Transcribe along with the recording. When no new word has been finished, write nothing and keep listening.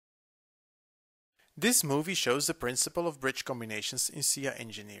This movie shows the principle of bridge combinations in Scia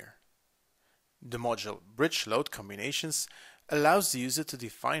Engineer. The module Bridge Load Combinations allows the user to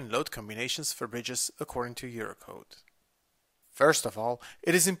define load combinations for bridges according to Eurocode. First of all,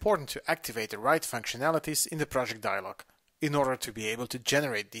 it is important to activate the right functionalities in the project dialog in order to be able to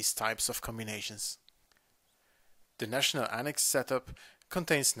generate these types of combinations. The National Annex setup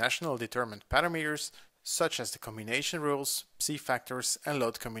contains national determined parameters such as the combination rules, psi factors and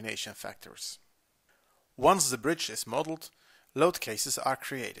load combination factors. Once the bridge is modeled, load cases are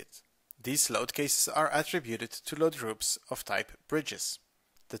created. These load cases are attributed to load groups of type bridges.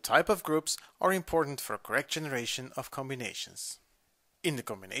 The type of groups are important for correct generation of combinations. In the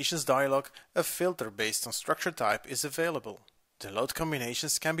combinations dialog, a filter based on structure type is available. The load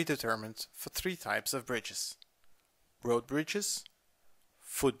combinations can be determined for three types of bridges: road bridges,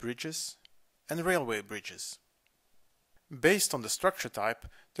 footbridges, and railway bridges. Based on the structure type,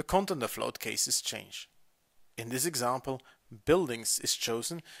 the content of load cases change. In this example, buildings is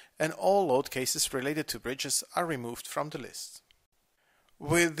chosen and all load cases related to bridges are removed from the list.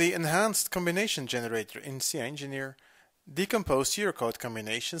 With the enhanced combination generator in Scia Engineer, decomposed Eurocode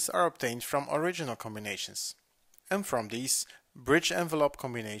combinations are obtained from original combinations, and from these, bridge envelope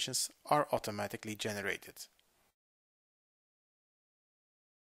combinations are automatically generated.